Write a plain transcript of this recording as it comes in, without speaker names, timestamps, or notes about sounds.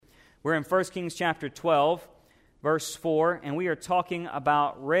We're in 1 Kings chapter 12, verse 4, and we are talking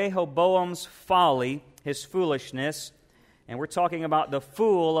about Rehoboam's folly, his foolishness, and we're talking about the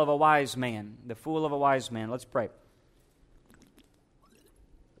fool of a wise man. The fool of a wise man. Let's pray.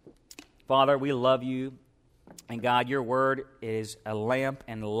 Father, we love you, and God, your word is a lamp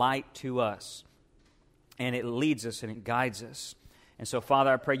and light to us, and it leads us and it guides us. And so,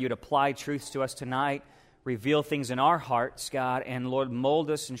 Father, I pray you'd apply truths to us tonight, reveal things in our hearts, God, and Lord,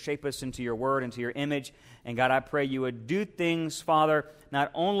 mold us and shape us into your word, into your image. And God, I pray you would do things, Father, not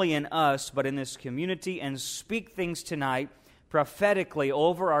only in us, but in this community, and speak things tonight prophetically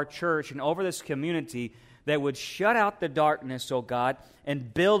over our church and over this community that would shut out the darkness, oh God,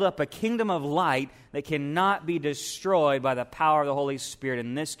 and build up a kingdom of light that cannot be destroyed by the power of the Holy Spirit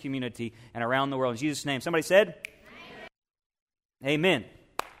in this community and around the world. In Jesus' name. Somebody said? Amen.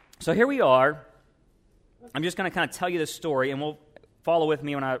 So here we are. I'm just going to kind of tell you the story, and we'll follow with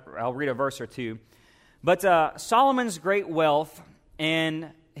me when I'll read a verse or two. But Solomon's great wealth and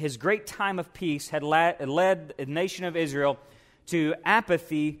his great time of peace had led the nation of Israel to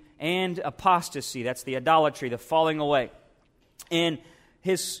apathy and apostasy. That's the idolatry, the falling away. And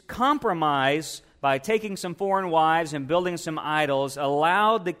his compromise by taking some foreign wives and building some idols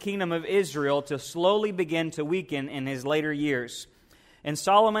allowed the kingdom of Israel to slowly begin to weaken in his later years. And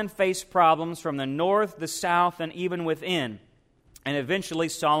Solomon faced problems from the north, the south, and even within. And eventually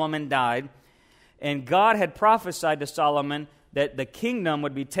Solomon died. And God had prophesied to Solomon that the kingdom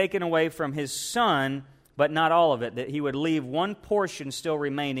would be taken away from his son, but not all of it, that he would leave one portion still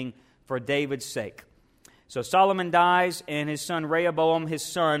remaining for David's sake. So Solomon dies, and his son Rehoboam, his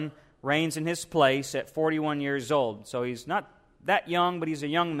son, reigns in his place at 41 years old. So he's not that young, but he's a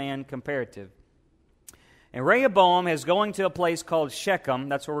young man comparative. And Rehoboam is going to a place called Shechem.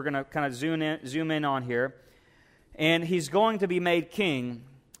 That's where we're going to kind of zoom in on here. And he's going to be made king.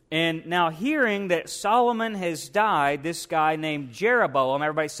 And now hearing that Solomon has died, this guy named Jeroboam,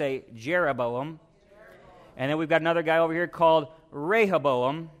 everybody say Jeroboam. And then we've got another guy over here called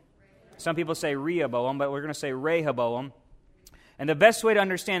Rehoboam. Some people say Rehoboam, but we're going to say Rehoboam. And the best way to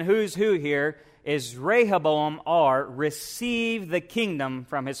understand who's who here is Rehoboam received the kingdom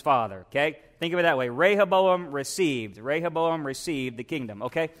from his father, okay? Think of it that way. Rehoboam received the kingdom,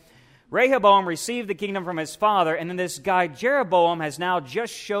 okay? Rehoboam received the kingdom from his father, and then this guy Jeroboam has now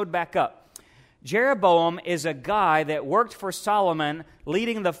just showed back up. Jeroboam is a guy that worked for Solomon,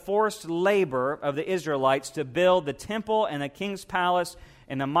 leading the forced labor of the Israelites to build the temple and the king's palace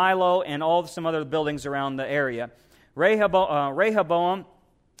and the Milo and some other buildings around the area. Rehoboam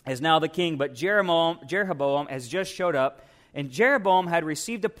is now the king, but Jeroboam has just showed up, and Jeroboam had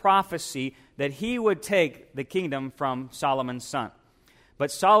received a prophecy that he would take the kingdom from Solomon's son.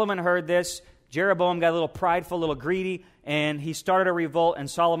 But Solomon heard this. Jeroboam got a little prideful, a little greedy, and he started a revolt, and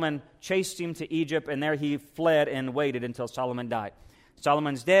Solomon chased him to Egypt, and there he fled and waited until Solomon died.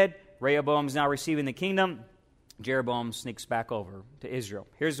 Solomon's dead. Rehoboam's now receiving the kingdom. Jeroboam sneaks back over to Israel.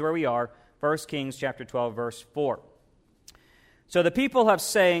 Here's where we are, 1 Kings chapter 12, verse 4. So the people are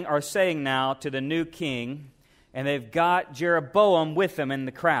saying now to the new king, and they've got Jeroboam with them in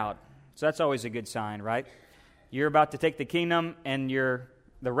the crowd. So that's always a good sign, right? You're about to take the kingdom, and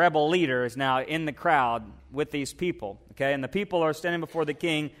the rebel leader is now in the crowd with these people, okay? And the people are standing before the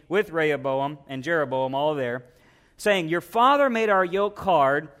king with Rehoboam and Jeroboam all there, saying, "Your father made our yoke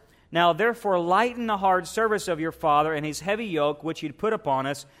hard. Now therefore lighten the hard service of your father and his heavy yoke which he'd put upon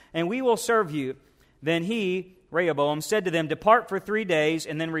us, and we will serve you." Then he, Rehoboam, said to them, "Depart for 3 days,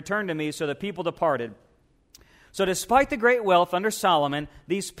 and then return to me." So the people departed. So despite the great wealth under Solomon,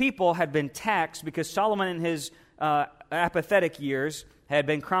 these people had been taxed because Solomon in his apathetic years had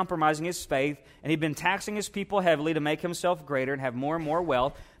been compromising his faith, and he'd been taxing his people heavily to make himself greater and have more and more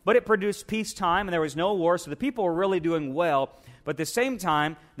wealth. But it produced peacetime, and there was no war, so the people were really doing well. But at the same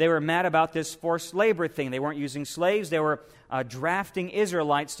time, they were mad about this forced labor thing. They weren't using slaves. They were drafting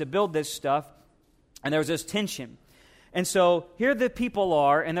Israelites to build this stuff, and there was this tension. And so here the people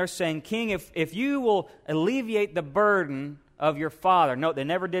are, and they're saying, "King, if you will alleviate the burden of your father." Note, they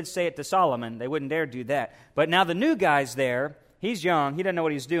never did say it to Solomon. They wouldn't dare do that. But now the new guy's there. He's young. He doesn't know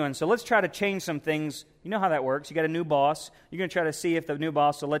what he's doing. So let's try to change some things. You know how that works. You got a new boss. You're going to try to see if the new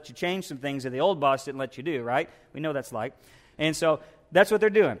boss will let you change some things that the old boss didn't let you do, right? We know that's like. And so that's what they're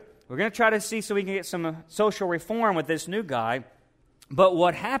doing. We're going to try to see so we can get some social reform with this new guy. But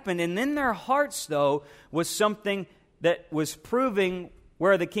what happened, and in their hearts, though, was something that was proving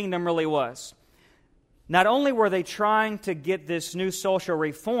where the kingdom really was. Not only were they trying to get this new social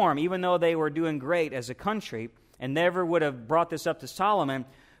reform, even though they were doing great as a country, and never would have brought this up to Solomon,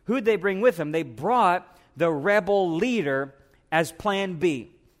 who'd they bring with them? They brought the rebel leader as plan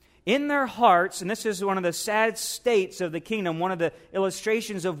B. In their hearts, and this is one of the sad states of the kingdom, one of the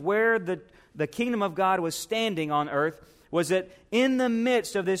illustrations of where the kingdom of God was standing on earth, was that in the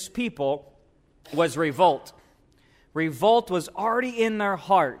midst of this people was revolt. Revolt was already in their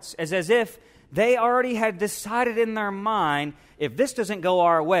hearts, as if they already had decided in their mind, if this doesn't go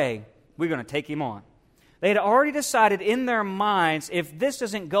our way, we're going to take him on. They had already decided in their minds, if this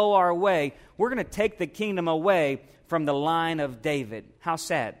doesn't go our way, we're going to take the kingdom away from the line of David. How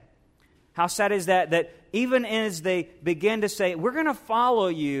sad. How sad is that? That even as they begin to say, we're going to follow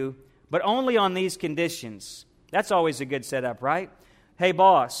you, but only on these conditions. That's always a good setup, right? Hey,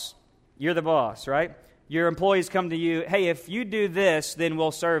 boss, you're the boss, right? Your employees come to you, hey, if you do this, then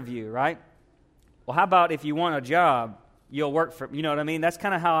we'll serve you, right? Well, how about if you want a job, you'll work for, you know what I mean? That's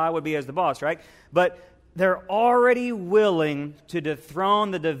kind of how I would be as the boss, right? But they're already willing to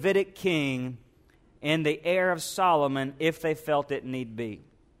dethrone the Davidic king and the heir of Solomon if they felt it need be.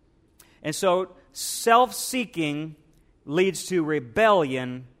 And so self-seeking leads to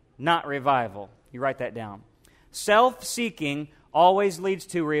rebellion, not revival. You write that down. Self-seeking always leads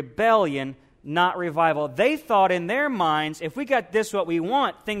to rebellion, not revival. They thought in their minds, if we got this what we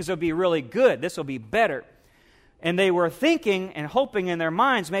want, things will be really good. This will be better. And they were thinking and hoping in their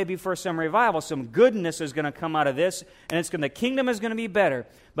minds maybe for some revival, some goodness is going to come out of this, and the kingdom is going to be better.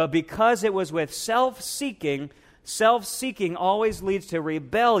 But because it was with self-seeking always leads to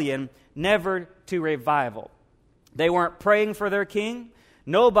rebellion, never to revival. They weren't praying for their king.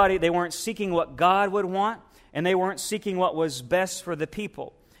 They weren't seeking what God would want, and they weren't seeking what was best for the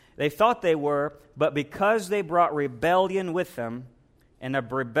people. They thought they were, but because they brought rebellion with them, and a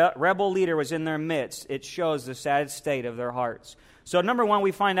rebel leader was in their midst, it shows the sad state of their hearts. So number one,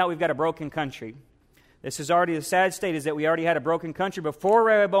 we find out we've got a broken country. This is already the sad state, is that we already had a broken country. Before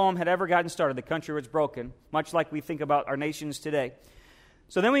Rehoboam had ever gotten started, the country was broken, much like we think about our nations today.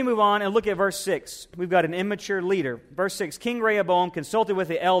 So then we move on and look at verse 6. We've got an immature leader. Verse 6, King Rehoboam consulted with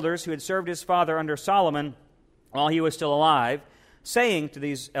the elders who had served his father under Solomon while he was still alive, saying to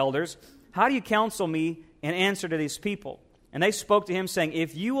these elders, how do you counsel me in answer to these people? And they spoke to him, saying,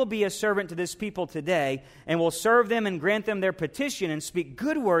 if you will be a servant to this people today, and will serve them and grant them their petition, and speak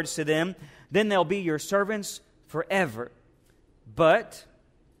good words to them, then they'll be your servants forever. But,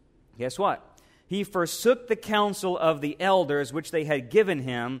 guess what? He forsook the counsel of the elders which they had given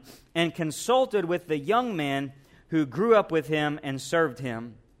him, and consulted with the young man who grew up with him and served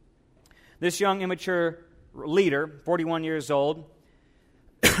him. This young immature leader, 41 years old,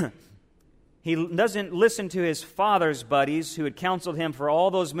 he doesn't listen to his father's buddies who had counseled him for all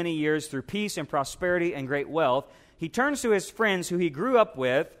those many years through peace and prosperity and great wealth. He turns to his friends who he grew up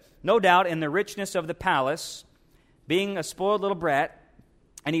with, no doubt in the richness of the palace, being a spoiled little brat,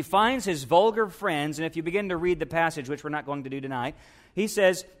 and he finds his vulgar friends, and if you begin to read the passage, which we're not going to do tonight, he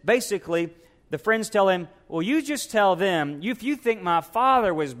says, basically, the friends tell him, well, you just tell them, if you think my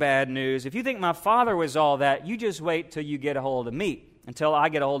father was bad news, if you think my father was all that, you just wait till you get a hold of me, until I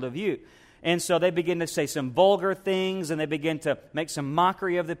get a hold of you. And so they begin to say some vulgar things, and they begin to make some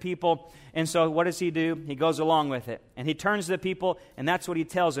mockery of the people. And so what does he do? He goes along with it. And he turns to the people, and that's what he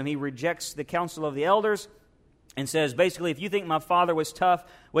tells them. He rejects the counsel of the elders and says, basically, if you think my father was tough,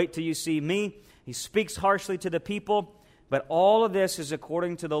 wait till you see me. He speaks harshly to the people, but all of this is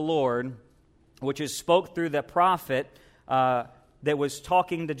according to the Lord, which is spoke through the prophet that was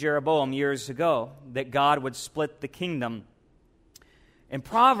talking to Jeroboam years ago, that God would split the kingdom. In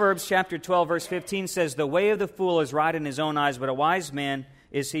Proverbs chapter 12, verse 15 says, the way of the fool is right in his own eyes, but a wise man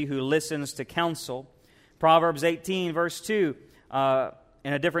is he who listens to counsel. Proverbs 18, verse 2,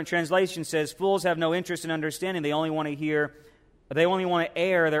 in a different translation says, fools have no interest in understanding. They only want to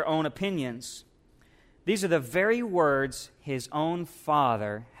air their own opinions. These are the very words his own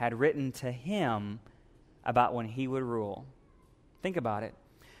father had written to him about when he would rule. Think about it.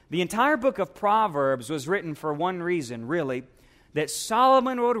 The entire book of Proverbs was written for one reason, really, that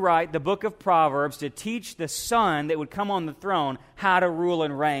Solomon would write the book of Proverbs to teach the son that would come on the throne how to rule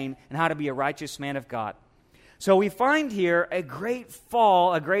and reign and how to be a righteous man of God. So we find here a great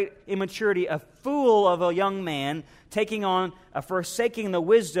fall, a great immaturity, a fool of a young man taking on, forsaking the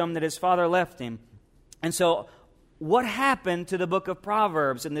wisdom that his father left him. And so what happened to the book of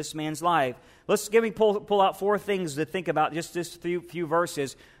Proverbs in this man's life? Let's pull out four things to think about, just this few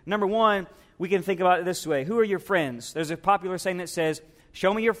verses. Number one, we can think about it this way. Who are your friends? There's a popular saying that says,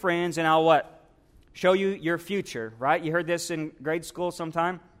 show me your friends and I'll what? Show you your future, right? You heard this in grade school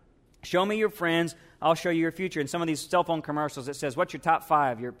sometime? Show me your friends, I'll show you your future. In some of these cell phone commercials, it says, what's your top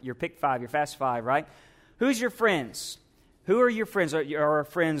five, your pick five, your fast five, right? Who's your friends? Who are your friends? Are our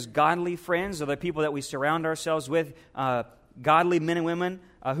friends godly friends? Are the people that we surround ourselves with godly men and women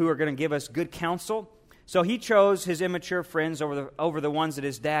who are going to give us good counsel. So he chose his immature friends over the ones that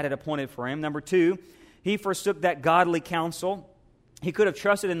his dad had appointed for him. Number 2, he forsook that godly counsel. He could have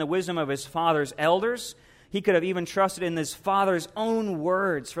trusted in the wisdom of his father's elders. He could have even trusted in his father's own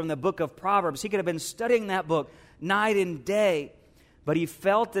words from the book of Proverbs. He could have been studying that book night and day. But he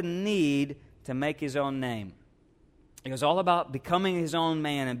felt the need to make his own name. It was all about becoming his own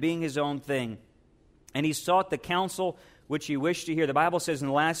man and being his own thing. And he sought the counsel which he wished to hear. The Bible says in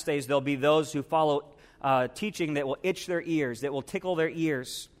the last days there'll be those who follow teaching that will itch their ears, that will tickle their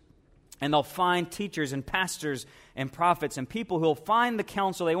ears. And they'll find teachers and pastors and prophets and people who will find the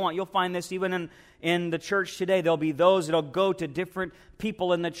counsel they want. You'll find this even in the church today. There'll be those that will go to different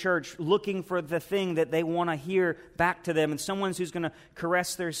people in the church looking for the thing that they want to hear back to them. And someone who's going to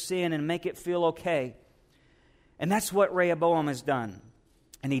caress their sin and make it feel okay. And that's what Rehoboam has done.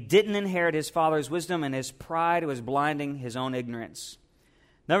 And he didn't inherit his father's wisdom, and his pride was blinding his own ignorance.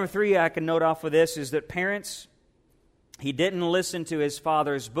 Number 3 I can note off of this is that parents, he didn't listen to his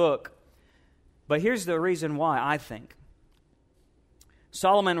father's book. But here's the reason why, I think.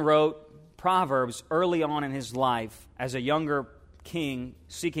 Solomon wrote Proverbs early on in his life as a younger king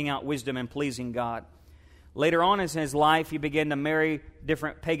seeking out wisdom and pleasing God. Later on in his life, he began to marry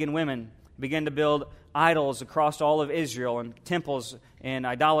different pagan women, began to build idols across all of Israel, and temples and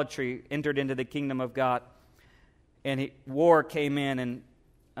idolatry entered into the kingdom of God. And war came in,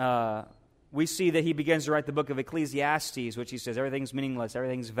 and we see that he begins to write the book of Ecclesiastes, which he says everything's meaningless,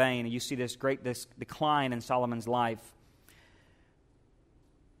 everything's vain, and you see this great decline in Solomon's life.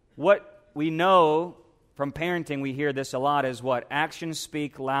 What we know from parenting, we hear this a lot, is what? Actions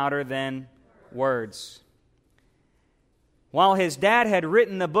speak louder than words. While his dad had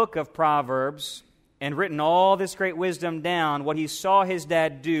written the book of Proverbs and written all this great wisdom down, what he saw his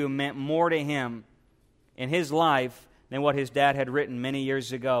dad do meant more to him in his life than what his dad had written many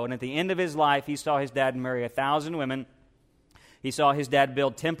years ago. And at the end of his life, he saw his dad marry 1,000 women. He saw his dad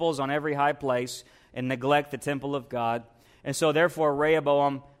build temples on every high place and neglect the temple of God. And so therefore,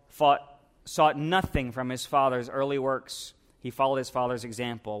 Rehoboam sought nothing from his father's early works. He followed his father's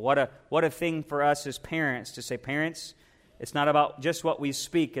example. What a thing for us as parents to say, parents, it's not about just what we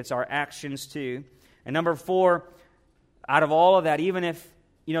speak, it's our actions too. And number 4, out of all of that, even if,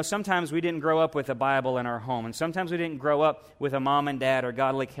 sometimes we didn't grow up with a Bible in our home, and sometimes we didn't grow up with a mom and dad or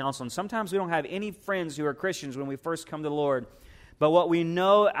godly counsel, and sometimes we don't have any friends who are Christians when we first come to the Lord. But what we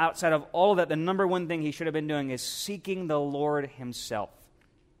know outside of all of that, the number one thing he should have been doing is seeking the Lord himself.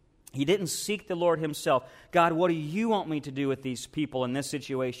 He didn't seek the Lord himself. God, what do you want me to do with these people in this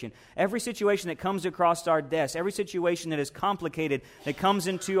situation? Every situation that comes across our desk, every situation that is complicated, that comes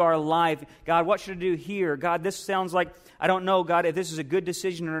into our life, God, what should I do here? God, this sounds like, I don't know, God, if this is a good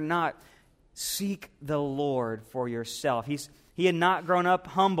decision or not. Seek the Lord for yourself. He had not grown up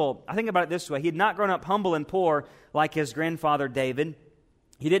humble. I think about it this way. He had not grown up humble and poor like his grandfather David.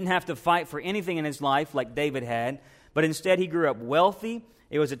 He didn't have to fight for anything in his life like David had, but instead he grew up wealthy.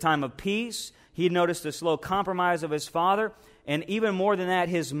 It was a time of peace. He noticed the slow compromise of his father. And even more than that,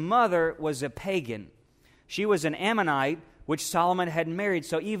 his mother was a pagan. She was an Ammonite, which Solomon had married.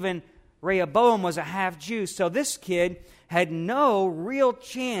 So even Rehoboam was a half-Jew. So this kid had no real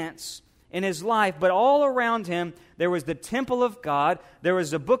chance in his life. But all around him, there was the temple of God. There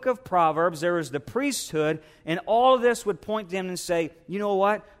was the book of Proverbs. There was the priesthood. And all of this would point to him and say, you know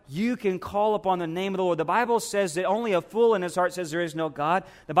what? You can call upon the name of the Lord. The Bible says that only a fool in his heart says there is no God.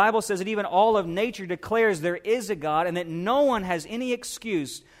 The Bible says that even all of nature declares there is a God, and that no one has any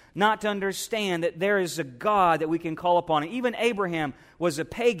excuse not to understand that there is a God that we can call upon. And even Abraham was a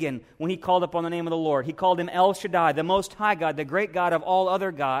pagan when he called upon the name of the Lord. He called him El Shaddai, the Most High God, the great God of all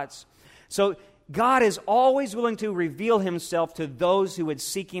other gods. So God is always willing to reveal himself to those who would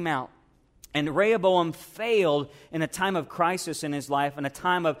seek him out. And Rehoboam failed in a time of crisis in his life, in a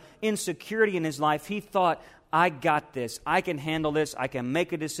time of insecurity in his life. He thought, I got this. I can handle this. I can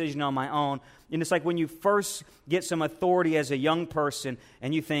make a decision on my own. And it's like when you first get some authority as a young person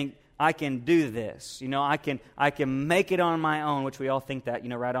and you think, I can do this. I can make it on my own, which we all think that,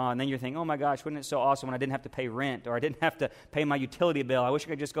 right on. And then you're thinking, oh my gosh, wouldn't it so awesome when I didn't have to pay rent or I didn't have to pay my utility bill. I wish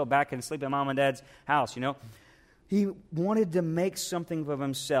I could just go back and sleep in mom and dad's house, He wanted to make something of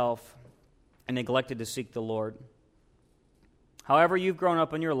himself and neglected to seek the Lord. However you've grown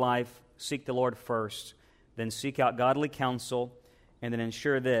up in your life, seek the Lord first. Then seek out godly counsel, and then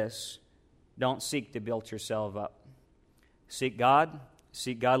ensure this: don't seek to build yourself up. Seek God,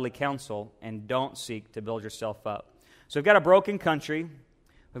 seek godly counsel, and don't seek to build yourself up. So we've got a broken country,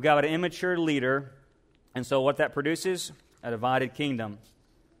 we've got an immature leader, and so what that produces? A divided kingdom.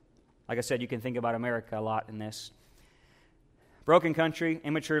 Like I said, you can think about America a lot in this. Broken country,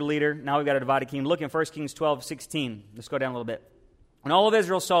 immature leader. Now we've got a divided kingdom. Look in 1 Kings 12:16. Let's go down a little bit. When all of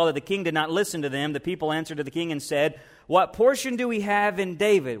Israel saw that the king did not listen to them, the people answered to the king and said, "What portion do we have in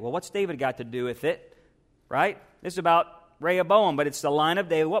David?" Well, what's David got to do with it? Right? This is about Rehoboam, but it's the line of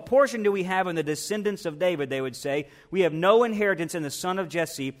David. What portion do we have in the descendants of David, they would say. We have no inheritance in the son of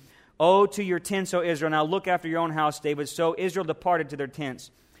Jesse. Oh, to your tents, O Israel. Now look after your own house, David. So Israel departed to their tents.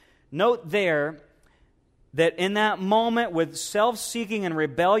 Note there that in that moment with self-seeking and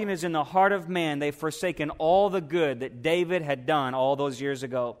rebellion is in the heart of man, they've forsaken all the good that David had done all those years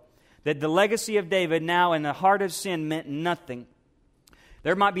ago. That the legacy of David now in the heart of sin meant nothing.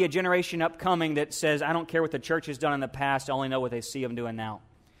 There might be a generation upcoming that says, I don't care what the church has done in the past, I only know what they see them doing now.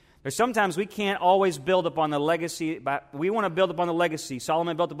 There's sometimes we can't always build upon the legacy, but we want to build upon the legacy.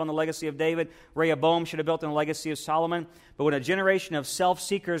 Solomon built upon the legacy of David. Rehoboam should have built on the legacy of Solomon. But when a generation of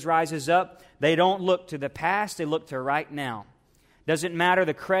self-seekers rises up, they don't look to the past, they look to right now. Doesn't matter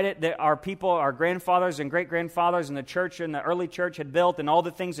the credit that our people, our grandfathers and great-grandfathers and the church and the early church had built and all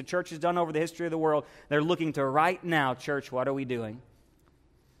the things the church has done over the history of the world. They're looking to right now, church, what are we doing?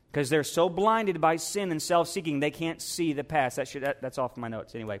 Because they're so blinded by sin and self-seeking, they can't see the past. That's off my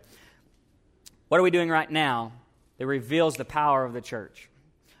notes anyway. What are we doing right now that reveals the power of the church?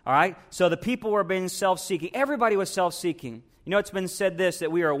 All right? So the people were being self-seeking. Everybody was self-seeking. You know, it's been said this, that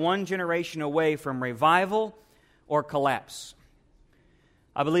we are one generation away from revival or collapse.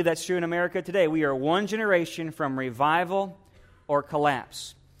 I believe that's true in America today. We are one generation from revival or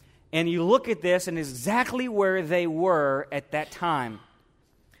collapse. And you look at this and exactly where they were at that time.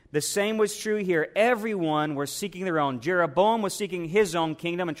 The same was true here. Everyone was seeking their own. Jeroboam was seeking his own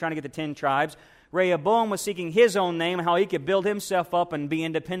kingdom and trying to get the 10 tribes. Rehoboam was seeking his own name, how he could build himself up and be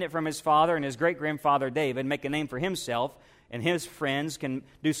independent from his father and his great-grandfather David, make a name for himself, and his friends can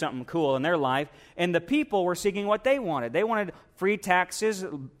do something cool in their life. And the people were seeking what they wanted. They wanted free taxes,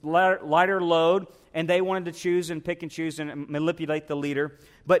 lighter load, and they wanted to choose and pick and choose and manipulate the leader.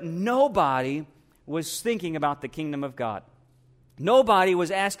 But nobody was thinking about the kingdom of God. Nobody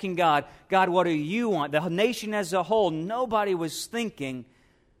was asking God, God, what do you want? The nation as a whole, nobody was thinking,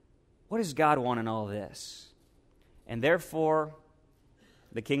 what does God want in all this? And therefore,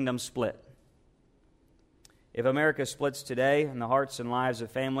 the kingdom split. If America splits today in the hearts and lives of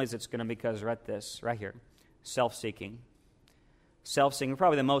families, it's going to be because right here, self-seeking. Self-seeking,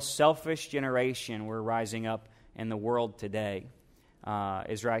 probably the most selfish generation we're rising up in the world today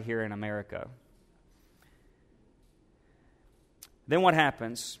is right here in America. Then what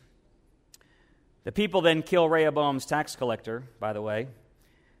happens? The people then kill Rehoboam's tax collector, by the way.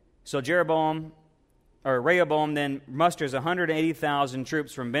 So Rehoboam then musters 180,000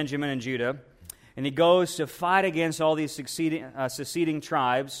 troops from Benjamin and Judah, and he goes to fight against all these seceding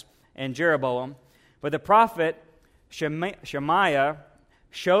tribes and Jeroboam. But the prophet Shemaiah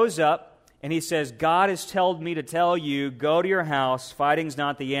shows up, and he says, God has told me to tell you, go to your house, fighting's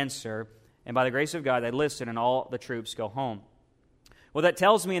not the answer. And by the grace of God, they listen, and all the troops go home. What that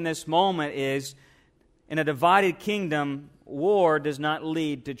tells me in this moment is, in a divided kingdom, war does not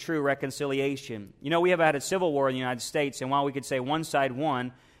lead to true reconciliation. You know, we have had a civil war in the United States, and while we could say one side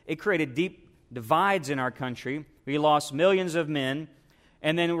won, it created deep divides in our country. We lost millions of men,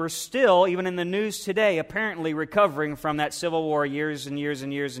 and then we're still, even in the news today, apparently recovering from that civil war years and years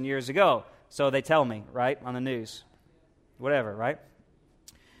and years and years ago. So they tell me, right, on the news. Whatever, right?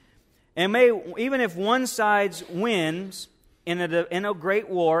 And even if one side wins in a great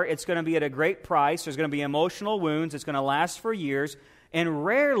war, it's going to be at a great price. There's going to be emotional wounds. It's going to last for years. And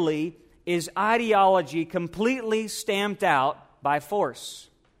rarely is ideology completely stamped out by force.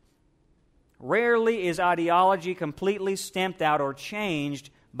 Rarely is ideology completely stamped out or changed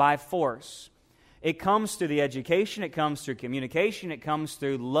by force. It comes through the education. It comes through communication. It comes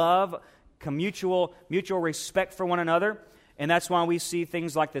through love, mutual respect for one another. And that's why we see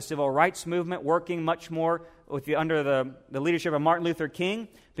things like the civil rights movement working much more under the leadership of Martin Luther King,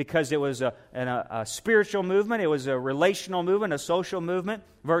 because it was a spiritual movement, it was a relational movement, a social movement,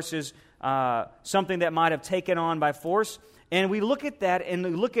 versus something that might have taken on by force. And we look at that, and we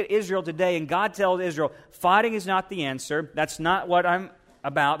look at Israel today, and God tells Israel, fighting is not the answer. That's not what I'm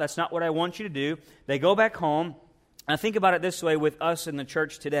about. That's not what I want you to do. They go back home. And I think about it this way with us in the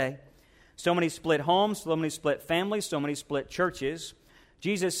church today. So many split homes, so many split families, so many split churches.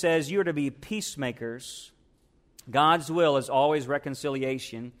 Jesus says you're to be peacemakers. God's will is always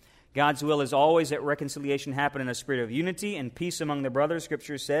reconciliation. God's will is always that reconciliation happen in a spirit of unity and peace among the brothers,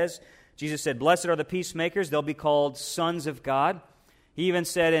 Scripture says. Jesus said, blessed are the peacemakers, they'll be called sons of God. He even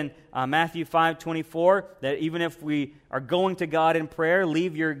said in Matthew 5:24 that even if we are going to God in prayer,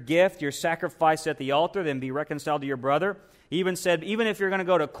 leave your gift, your sacrifice at the altar, then be reconciled to your brother. He even said, even if you're going to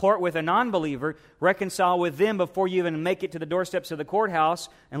go to court with a non-believer, reconcile with them before you even make it to the doorsteps of the courthouse,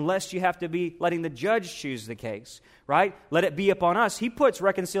 unless you have to be letting the judge choose the case, right? Let it be upon us. He puts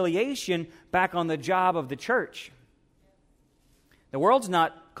reconciliation back on the job of the church. The world's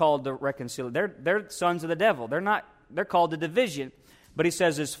not called to reconcile. They're sons of the devil. They're called to division. But he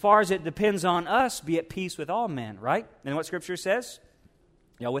says, as far as it depends on us, be at peace with all men, right? And what Scripture says?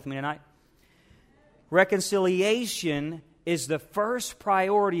 Y'all with me tonight? Reconciliation is the first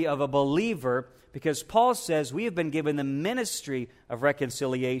priority of a believer, because Paul says we have been given the ministry of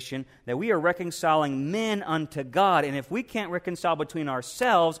reconciliation, that we are reconciling men unto God. And if we can't reconcile between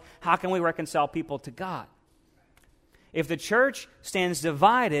ourselves, how can we reconcile people to God? If the church stands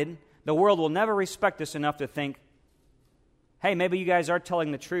divided, the world will never respect us enough to think, hey, maybe you guys are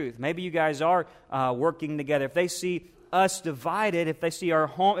telling the truth. Maybe you guys are working together. If they see us divided, if they see our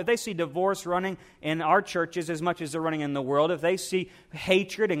home, if they see divorce running in our churches as much as they're running in the world, if they see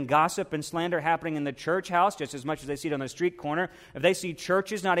hatred and gossip and slander happening in the church house just as much as they see it on the street corner, if they see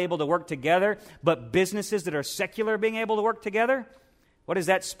churches not able to work together, but businesses that are secular being able to work together, what does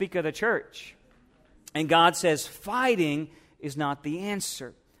that speak of the church? And God says fighting is not the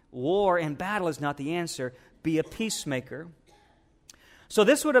answer. War and battle is not the answer. Be a peacemaker. So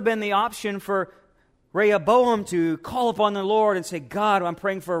this would have been the option for Rehoboam to call upon the Lord and say, God, I'm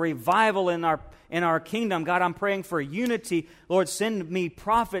praying for a revival in our kingdom. God, I'm praying for unity. Lord, send me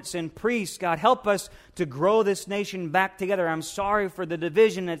prophets and priests. God, help us to grow this nation back together. I'm sorry for the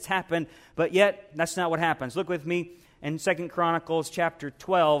division that's happened, but yet that's not what happens. Look with me in 2 Chronicles chapter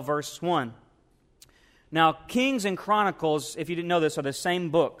 12, verse 1. Now, Kings and Chronicles, if you didn't know this, are the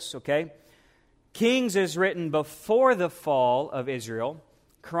same books, okay? Kings is written before the fall of Israel.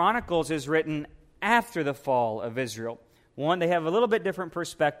 Chronicles is written after the fall of Israel. One, they have a little bit different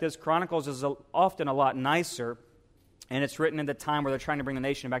perspectives. Chronicles is often a lot nicer, and it's written at the time where they're trying to bring the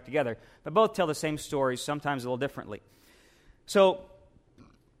nation back together. But both tell the same stories, sometimes a little differently. So,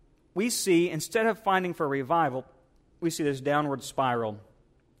 we see, instead of finding for revival, we see this downward spiral.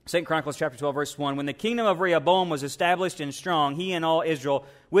 2 Chronicles chapter 12, verse 1, when the kingdom of Rehoboam was established and strong, he and all Israel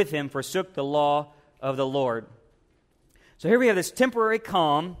with him forsook the law of the Lord. So here we have this temporary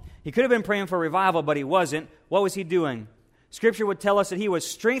calm. He could have been praying for revival, but he wasn't. What was he doing? Scripture would tell us that he was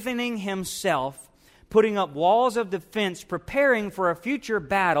strengthening himself, putting up walls of defense, preparing for a future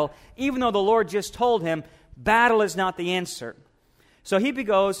battle, even though the Lord just told him, battle is not the answer. So he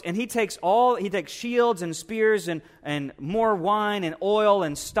goes and he takes shields and spears and more wine and oil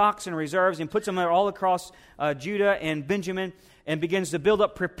and stocks and reserves and puts them all across Judah and Benjamin and begins to build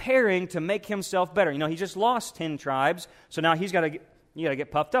up, preparing to make himself better. You know, he just lost 10 tribes, so now you got to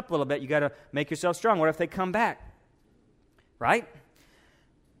get puffed up a little bit. You got to make yourself strong. What if they come back? Right?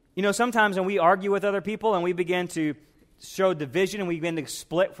 You know, sometimes when we argue with other people and we begin to show division and we begin to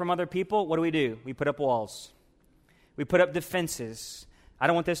split from other people, what do? We put up walls. We put up defenses. I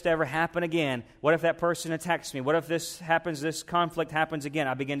don't want this to ever happen again. What if that person attacks me? What if this conflict happens again?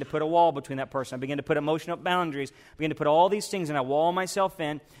 I begin to put a wall between that person. I begin to put emotional boundaries. I begin to put all these things and I wall myself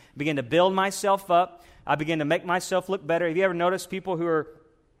in. I begin to build myself up. I begin to make myself look better. Have you ever noticed people who are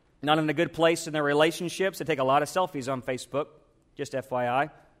not in a good place in their relationships? They take a lot of selfies on Facebook. Just FYI.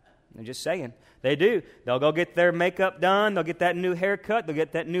 I'm just saying. They do. They'll go get their makeup done. They'll get that new haircut. They'll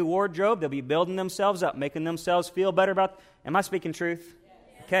get that new wardrobe. They'll be building themselves up, making themselves feel better about... Am I speaking truth?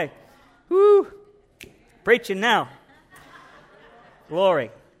 Okay. Woo! Preaching now.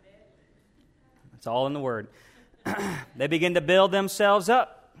 Glory. It's all in the Word. They begin to build themselves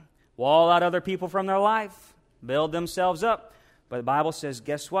up. Wall out other people from their life. Build themselves up. But the Bible says,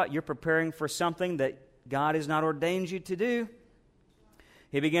 guess what? You're preparing for something that God has not ordained you to do.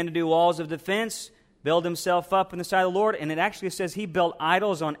 He began to do walls of defense, build himself up in the sight of the Lord, and it actually says he built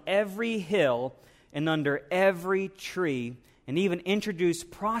idols on every hill and under every tree, and even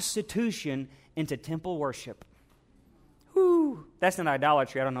introduced prostitution into temple worship. Whew, that's not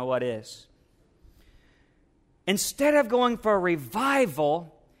idolatry. I don't know what is. Instead of going for a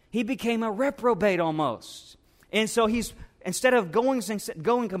revival, he became a reprobate almost. And so instead of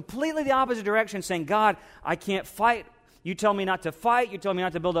going completely the opposite direction, saying, God, I can't fight. You tell me not to fight. You tell me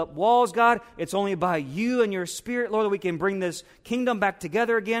not to build up walls, God. It's only by you and your Spirit, Lord, that we can bring this kingdom back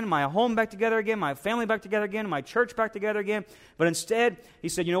together again, my home back together again, my family back together again, my church back together again. But instead, he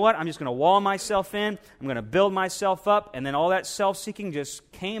said, you know what? I'm just going to wall myself in. I'm going to build myself up. And then all that self-seeking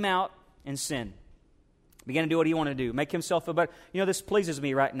just came out in sin. Began to do what he wanted to do. Make himself feel better. You know, this pleases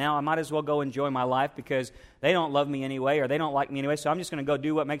me right now. I might as well go enjoy my life because they don't love me anyway or they don't like me anyway. So I'm just going to go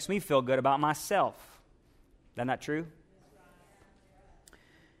do what makes me feel good about myself. Is that not true?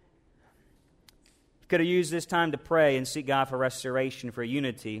 could have used this time to pray and seek God for restoration, for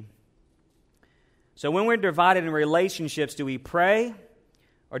unity. So when we're divided in relationships, do we pray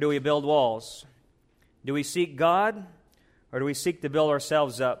or do we build walls? Do we seek God or do we seek to build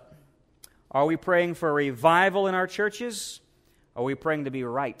ourselves up? Are we praying for revival in our churches or are we praying to be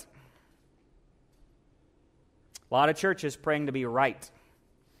right? A lot of churches praying to be right.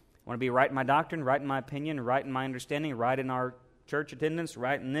 I want to be right in my doctrine, right in my opinion, right in my understanding, right in our church attendance,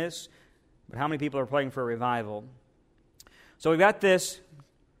 right in this. But how many people are praying for revival? So we've got this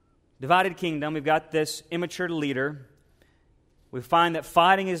divided kingdom. We've got this immature leader. We find that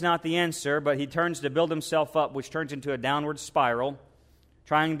fighting is not the answer, but he turns to build himself up, which turns into a downward spiral.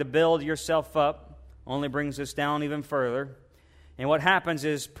 Trying to build yourself up only brings us down even further. And what happens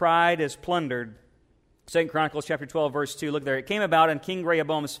is pride is plundered. 2 Chronicles chapter 12, verse 2. Look there. It came about in King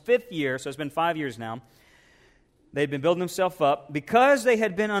Rehoboam's 5th year, so it's been 5 years now. They'd been building themselves up. Because they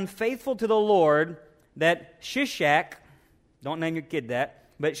had been unfaithful to the Lord, that Shishak, don't name your kid that,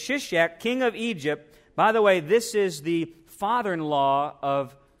 but Shishak, king of Egypt, by the way, this is the father-in-law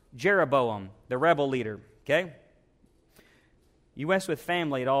of Jeroboam, the rebel leader, okay? You mess with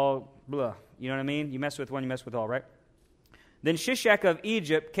family, it all, blah, you know what I mean? You mess with one, you mess with all, right? Then Shishak of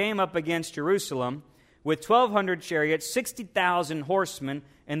Egypt came up against Jerusalem with 1,200 chariots, 60,000 horsemen,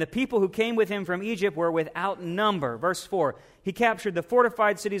 and the people who came with him from Egypt were without number. Verse 4, he captured the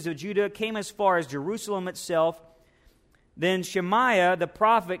fortified cities of Judah, came as far as Jerusalem itself. Then Shemaiah the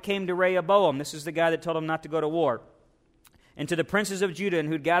prophet came to Rehoboam. This is the guy that told him not to go to war. And to the princes of Judah, and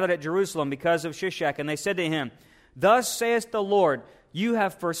who'd gathered at Jerusalem because of Shishak. And they said to him, Thus saith the Lord, You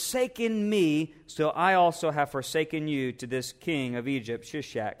have forsaken me, so I also have forsaken you to this king of Egypt,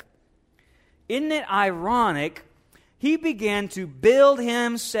 Shishak. Isn't it ironic? He began to build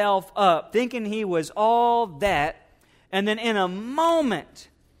himself up, thinking he was all that. And then in a moment,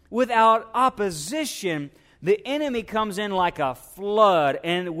 without opposition, the enemy comes in like a flood.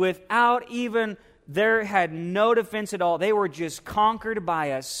 And without even, there had no defense at all. They were just conquered by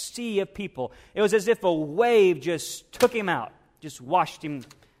a sea of people. It was as if a wave just took him out, just washed him,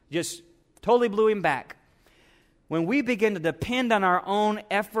 just totally blew him back. When we begin to depend on our own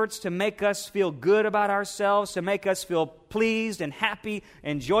efforts to make us feel good about ourselves, to make us feel pleased and happy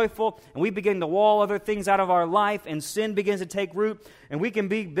and joyful, and we begin to wall other things out of our life, and sin begins to take root, and we can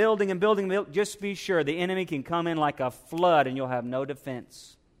be building and building, just be sure the enemy can come in like a flood and you'll have no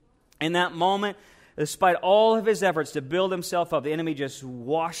defense. In that moment, despite all of his efforts to build himself up, the enemy just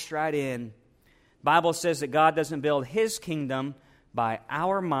washed right in. The Bible says that God doesn't build his kingdom by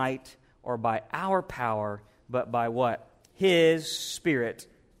our might or by our power, but by what? His Spirit.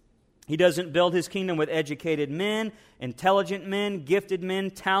 He doesn't build his kingdom with educated men, intelligent men, gifted men,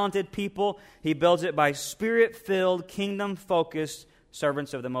 talented people. He builds it by Spirit-filled, kingdom-focused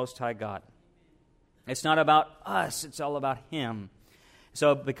servants of the Most High God. It's not about us, it's all about him.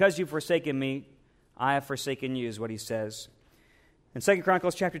 So, because you've forsaken me, I have forsaken you, is what he says. In 2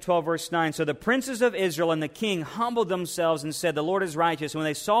 Chronicles chapter 12, verse 9, So the princes of Israel and the king humbled themselves and said, The Lord is righteous.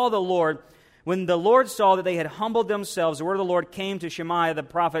 When the Lord saw that they had humbled themselves, the word of the Lord came to Shemaiah the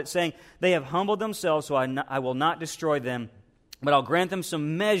prophet, saying, They have humbled themselves, so I will not destroy them, but I'll grant them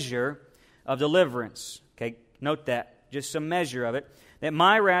some measure of deliverance. Okay, note that, just some measure of it. That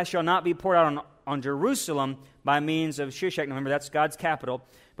my wrath shall not be poured out on Jerusalem by means of Shishak. Remember, that's God's capital.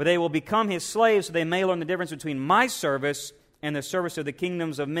 But they will become his slaves, so they may learn the difference between my service and the service of the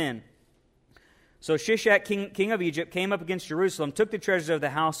kingdoms of men. So Shishak, king of Egypt, came up against Jerusalem, took the treasures of the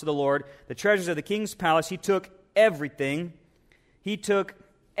house of the Lord, the treasures of the king's palace. He took everything. He took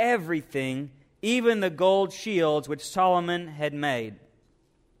everything, even the gold shields which Solomon had made.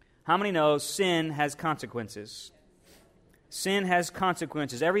 How many know sin has consequences? Sin has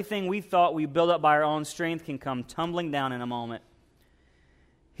consequences. Everything we thought we built up by our own strength can come tumbling down in a moment.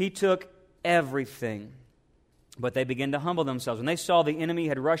 He took everything. But they began to humble themselves. When they saw the enemy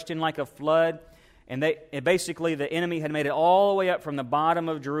had rushed in like a flood, and basically the enemy had made it all the way up from the bottom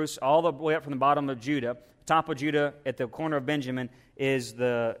of Jerusalem, all the way up from the bottom of Judah. Top of Judah at the corner of Benjamin is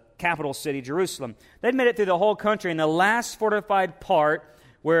the capital city, Jerusalem. They'd made it through the whole country. In the last fortified part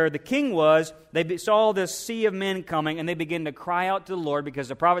where the king was, they saw this sea of men coming, and they began to cry out to the Lord because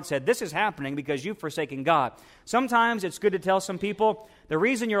the prophet said, This is happening because you've forsaken God. Sometimes it's good to tell some people, the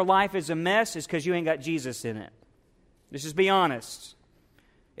reason your life is a mess is because you ain't got Jesus in it. Let's just be honest.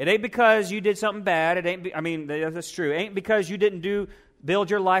 It ain't because you did something bad. That's true. It ain't because you didn't build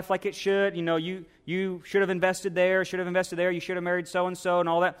your life like it should. You know, you should have invested there, you should have married so-and-so and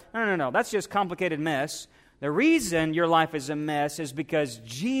all that. No. That's just complicated mess. The reason your life is a mess is because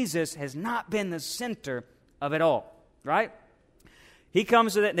Jesus has not been the center of it all, right? He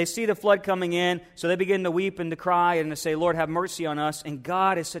comes to that, they see the flood coming in, so they begin to weep and to cry and to say, Lord, have mercy on us. And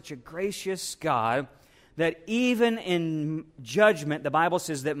God is such a gracious God that even in judgment, the Bible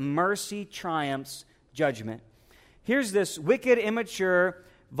says that mercy triumphs judgment. Here's this wicked, immature,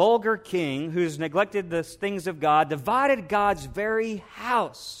 vulgar king who's neglected the things of God, divided God's very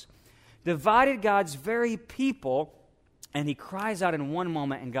house, divided God's very people, and he cries out in one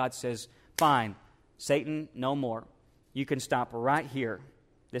moment, and God says, fine, Satan, no more. You can stop right here.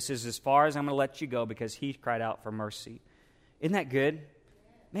 This is as far as I'm going to let you go because he cried out for mercy. Isn't that good?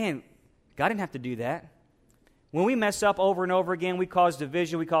 Man, God didn't have to do that. When we mess up over and over again, we cause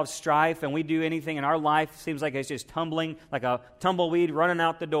division, we cause strife, and we do anything in our life, seems like it's just tumbling, like a tumbleweed running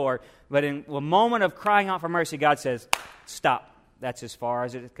out the door. But in a moment of crying out for mercy, God says, stop. That's as far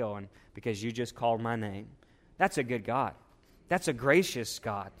as it's going because you just called my name. That's a good God. That's a gracious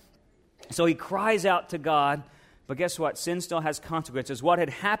God. So he cries out to God, but guess what? Sin still has consequences. What had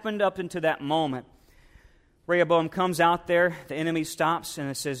happened up until that moment, Rehoboam comes out there, the enemy stops, and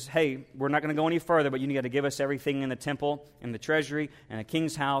it says, hey, we're not going to go any further, but you got to give us everything in the temple, in the treasury, and the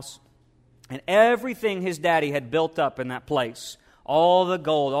king's house. And everything his daddy had built up in that place, all the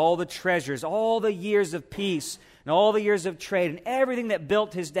gold, all the treasures, all the years of peace, and all the years of trade, and everything that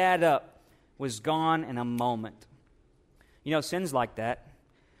built his dad up was gone in a moment. You know, sin's like that.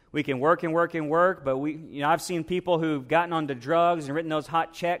 We can work and work and work, but I've seen people who've gotten onto drugs and written those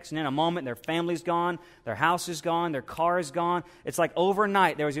hot checks, and in a moment their family's gone, their house is gone, their car is gone. It's like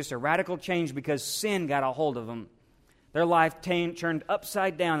overnight there was just a radical change because sin got a hold of them. Their life turned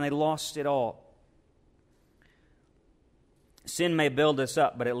upside down, and they lost it all. Sin may build us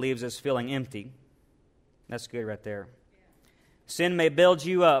up, but it leaves us feeling empty. That's good right there. Sin may build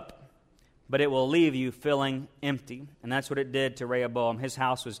you up, but it will leave you feeling empty. And that's what it did to Rehoboam. His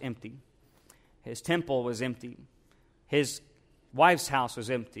house was empty. His temple was empty. His wife's house was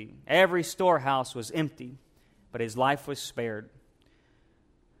empty. Every storehouse was empty, but his life was spared.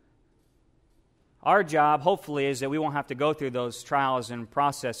 Our job, hopefully, is that we won't have to go through those trials and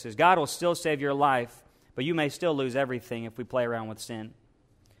processes. God will still save your life, but you may still lose everything if we play around with sin.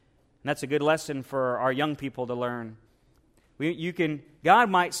 And that's a good lesson for our young people to learn.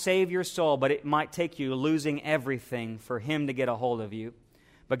 God might save your soul, but it might take you losing everything for Him to get a hold of you.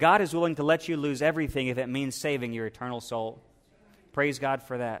 But God is willing to let you lose everything if it means saving your eternal soul. Praise God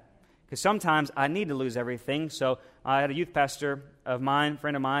for that. Because sometimes I need to lose everything. So I had a youth pastor of mine,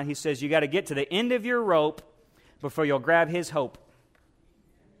 friend of mine, he says, you got to get to the end of your rope before you'll grab his hope.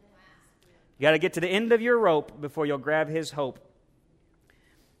 You got to get to the end of your rope before you'll grab his hope.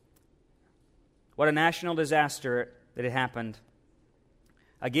 What a national disaster that it happened.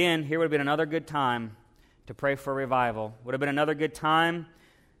 Again, here would have been another good time to pray for revival. Would have been another good time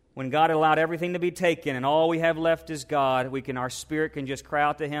when God allowed everything to be taken and all we have left is God. Our spirit can just cry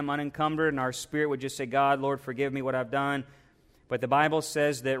out to Him unencumbered, and our spirit would just say, God, Lord, forgive me what I've done. But the Bible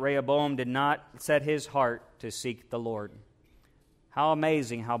says that Rehoboam did not set his heart to seek the Lord. How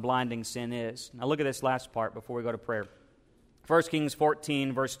amazing how blinding sin is. Now look at this last part before we go to prayer. 1 Kings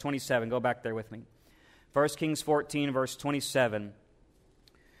 14, verse 27. Go back there with me. 1 Kings 14, verse 27.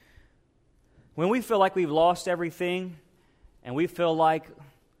 When we feel like we've lost everything, and we feel like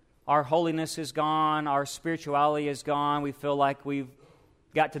our holiness is gone, our spirituality is gone, we feel like we've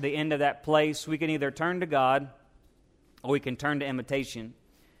got to the end of that place, we can either turn to God, or we can turn to imitation.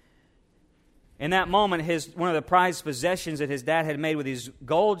 In that moment, one of the prized possessions that his dad had made with these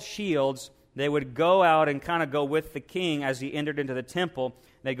gold shields, they would go out and kind of go with the king as he entered into the temple.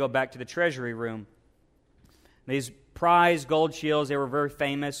 They'd go back to the treasury room. These prized gold shields, they were very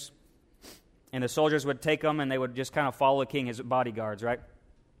famous. And the soldiers would take them and they would just kind of follow the king, his bodyguards, right?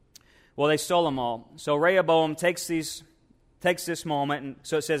 Well, they stole them all. So Rehoboam takes this moment, and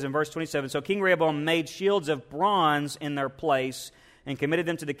so it says in verse 27, so King Rehoboam made shields of bronze in their place and committed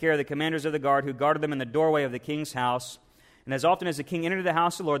them to the care of the commanders of the guard who guarded them in the doorway of the king's house. And as often as the king entered the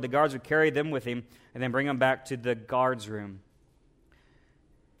house of the Lord, the guards would carry them with him and then bring them back to the guard's room.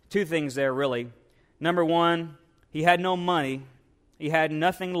 Two things there, really. Number one, he had no money. He had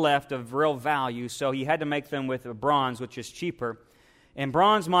nothing left of real value, so he had to make them with bronze, which is cheaper. And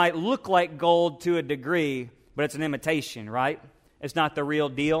bronze might look like gold to a degree, but it's an imitation, right? It's not the real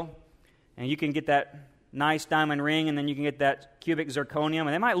deal. And you can get that nice diamond ring, and then you can get that cubic zirconium, and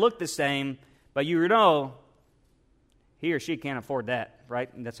they might look the same, but you know he or she can't afford that,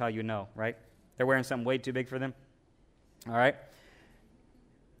 right? And that's how you know, right? They're wearing something way too big for them. All right?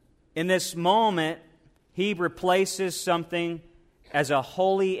 In this moment, he replaces something as a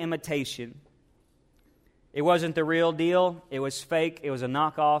holy imitation. It wasn't the real deal. It was fake. It was a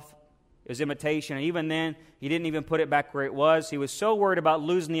knockoff. It It was imitation. And even then, he didn't even put it back where it was. He was so worried about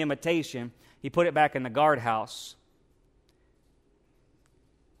losing the imitation, he put it back in the guardhouse.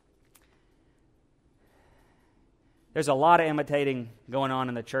 There's a lot of imitating going on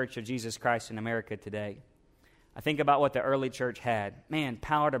in the Church of Jesus Christ in America today. I think about what the early church had. Man,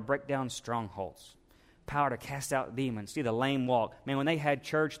 power to break down strongholds. Power to cast out demons. See the lame walk. Man, when they had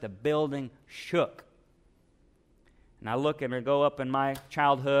church, the building shook. And I look and I go up in my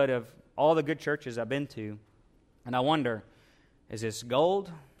childhood of all the good churches I've been to, and I wonder, is this gold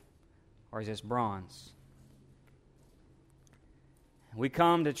or is this bronze? We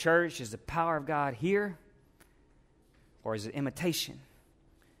come to church, is the power of God here? Or is it imitation?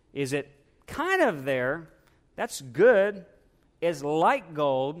 Is it kind of there? That's good. It's like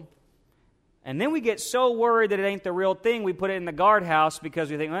gold. And then we get so worried that it ain't the real thing, we put it in the guardhouse because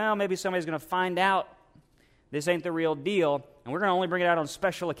we think, well, maybe somebody's going to find out this ain't the real deal, and we're going to only bring it out on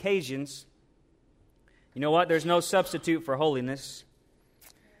special occasions. You know what? There's no substitute for holiness.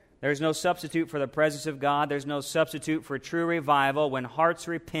 There's no substitute for the presence of God. There's no substitute for true revival when hearts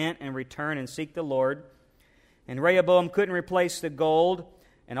repent and return and seek the Lord. And Rehoboam couldn't replace the gold,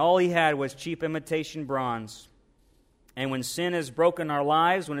 and all he had was cheap imitation bronze. And when sin has broken our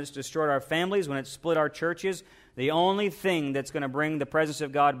lives, when it's destroyed our families, when it's split our churches, the only thing that's going to bring the presence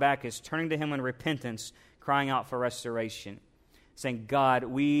of God back is turning to Him in repentance, crying out for restoration, saying, God,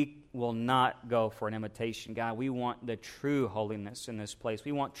 we will not go for an imitation. God, we want the true holiness in this place.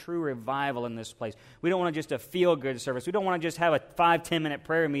 We want true revival in this place. We don't want just a feel-good service. We don't want to just have a 5-10-minute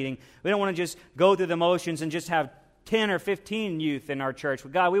prayer meeting. We don't want to just go through the motions and just have 10 or 15 youth in our church.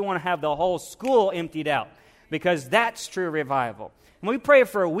 God, we want to have the whole school emptied out because that's true revival. And we pray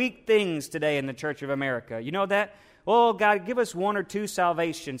for weak things today in the Church of America. You know that? Oh, God, give us 1 or 2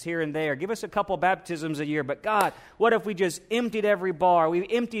 salvations here and there. Give us a couple baptisms a year. But God, what if we just emptied every bar? We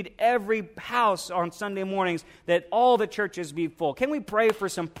emptied every house on Sunday mornings, that all the churches be full. Can we pray for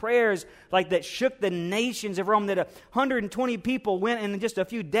some prayers like that shook the nations of Rome, that 120 people went and in just a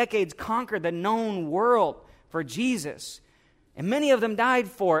few decades conquered the known world for Jesus? And many of them died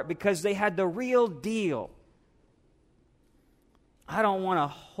for it because they had the real deal. I don't want a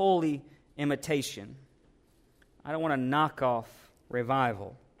holy imitation. I don't want to knock off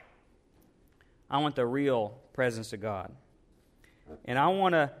revival. I want the real presence of God. And I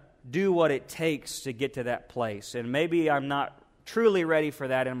want to do what it takes to get to that place. And maybe I'm not truly ready for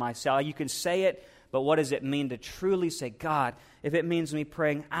that in myself. You can say it, but what does it mean to truly say, God, if it means me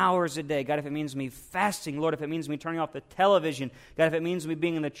praying hours a day, God, if it means me fasting, Lord, if it means me turning off the television, God, if it means me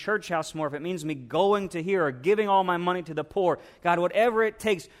being in the church house more, if it means me going to here or giving all my money to the poor, God, whatever it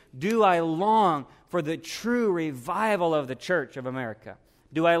takes, do I long for the true revival of the Church of America?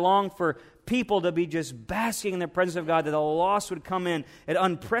 Do I long for people to be just basking in the presence of God, that the lost would come in at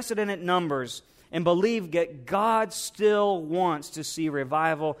unprecedented numbers and believe that God still wants to see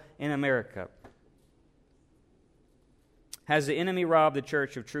revival in America? Has the enemy robbed the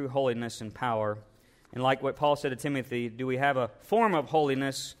church of true holiness and power? And like what Paul said to Timothy, do we have a form of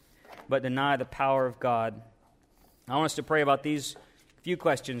holiness but deny the power of God? I want us to pray about these few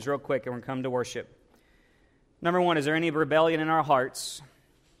questions real quick, and we're going to come to worship. Number 1, is there any rebellion in our hearts?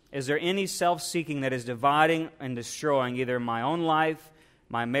 Is there any self-seeking that is dividing and destroying either my own life,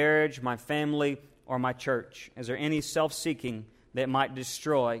 my marriage, my family, or my church? Is there any self-seeking that might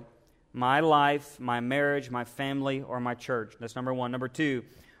destroy my life, my marriage, my family, or my church? That's number 1. Number 2,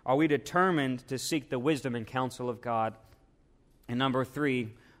 are we determined to seek the wisdom and counsel of God? And number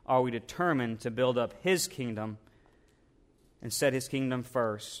 3, are we determined to build up His kingdom and set His kingdom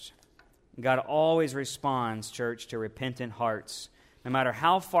first? God always responds, church, to repentant hearts. No matter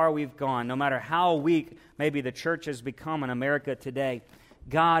how far we've gone, no matter how weak maybe the church has become in America today,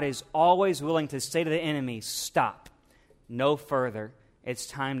 God is always willing to say to the enemy, stop, no further. It's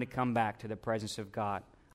time to come back to the presence of God.